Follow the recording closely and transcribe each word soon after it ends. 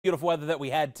Beautiful weather that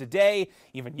we had today,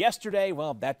 even yesterday,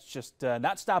 well, that's just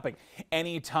not stopping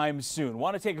anytime soon.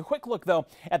 Want to take a quick look, though,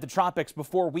 at the tropics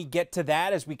before we get to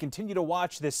that as we continue to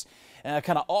watch this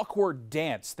kind of awkward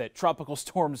dance that tropical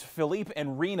storms Philippe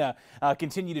and Rina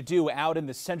continue to do out in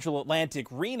the central Atlantic.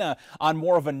 Rina on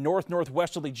more of a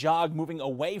north-northwesterly jog, moving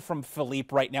away from Philippe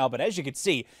right now. But as you can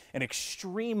see, an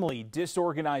extremely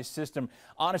disorganized system,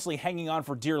 honestly hanging on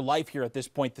for dear life here at this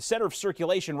point. The center of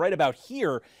circulation right about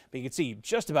here, but you can see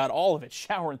just about all of it.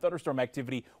 Shower and thunderstorm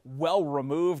activity well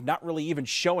removed, not really even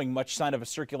showing much sign of a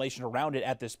circulation around it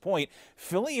at this point.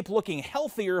 Philippe looking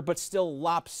healthier, but still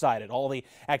lopsided. All the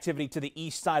activity to the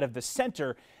east side of the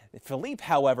center. Philippe,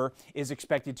 however, is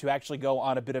expected to actually go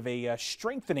on a bit of a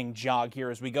strengthening jog here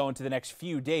as we go into the next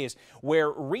few days,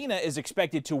 where Rina is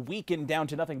expected to weaken down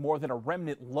to nothing more than a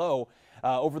remnant low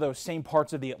over those same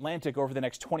parts of the Atlantic over the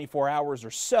next 24 hours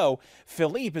or so.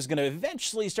 Philippe is going to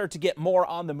eventually start to get more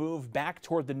on the move back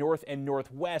toward the north and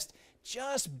northwest,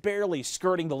 just barely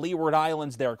skirting the Leeward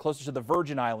Islands there, closer to the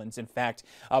Virgin Islands, in fact,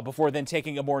 before then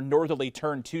taking a more northerly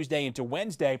turn Tuesday into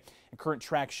Wednesday. And current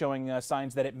track showing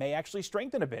signs that it may actually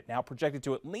strengthen a bit, now projected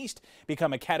to at least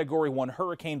become a Category 1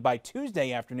 hurricane by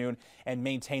Tuesday afternoon and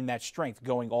maintain that strength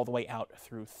going all the way out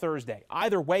through Thursday.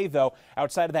 Either way, though,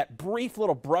 outside of that brief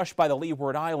little brush by the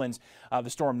Leeward Islands, the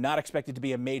storm not expected to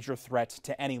be a major threat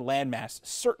to any landmass,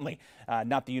 certainly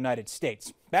not the United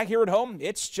States. Back here at home,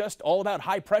 it's just all about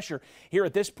high pressure. Here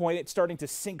at this point, it's starting to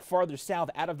sink farther south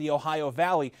out of the Ohio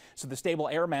Valley, so the stable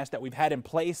air mass that we've had in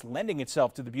place, lending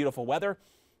itself to the beautiful weather,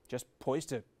 just poised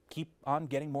to keep on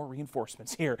getting more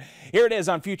reinforcements here. Here it is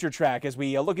on Future Track as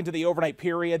we look into the overnight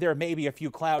period. There may be a few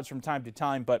clouds from time to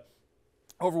time, but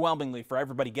overwhelmingly for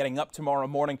everybody getting up tomorrow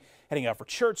morning, heading out for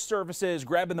church services,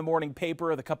 grabbing the morning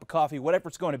paper, the cup of coffee, whatever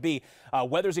it's going to be.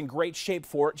 Weather's in great shape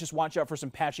for it. Just watch out for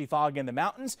some patchy fog in the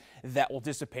mountains. That will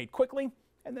dissipate quickly.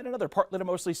 And then another partly to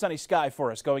mostly sunny sky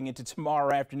for us going into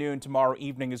tomorrow afternoon, tomorrow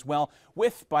evening as well,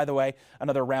 with, by the way,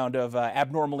 another round of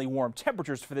abnormally warm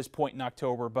temperatures for this point in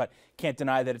October, but can't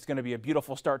deny that it's going to be a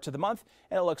beautiful start to the month,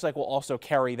 and it looks like we'll also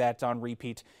carry that on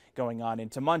repeat going on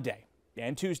into Monday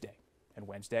and Tuesday and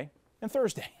Wednesday and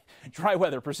Thursday. Dry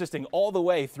weather persisting all the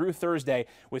way through Thursday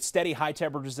with steady high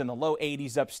temperatures in the low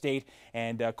 80s upstate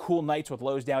and cool nights with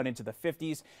lows down into the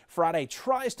 50s. Friday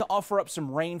tries to offer up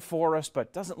some rain for us,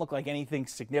 but doesn't look like anything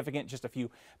significant, just a few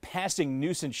passing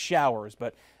nuisance showers,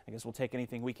 but I guess we'll take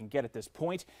anything we can get at this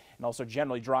point. And also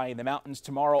generally dry in the mountains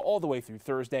tomorrow all the way through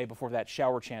Thursday before that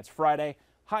shower chance Friday.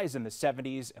 Highs in the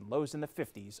 70s and lows in the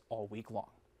 50s all week long.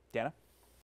 Dana?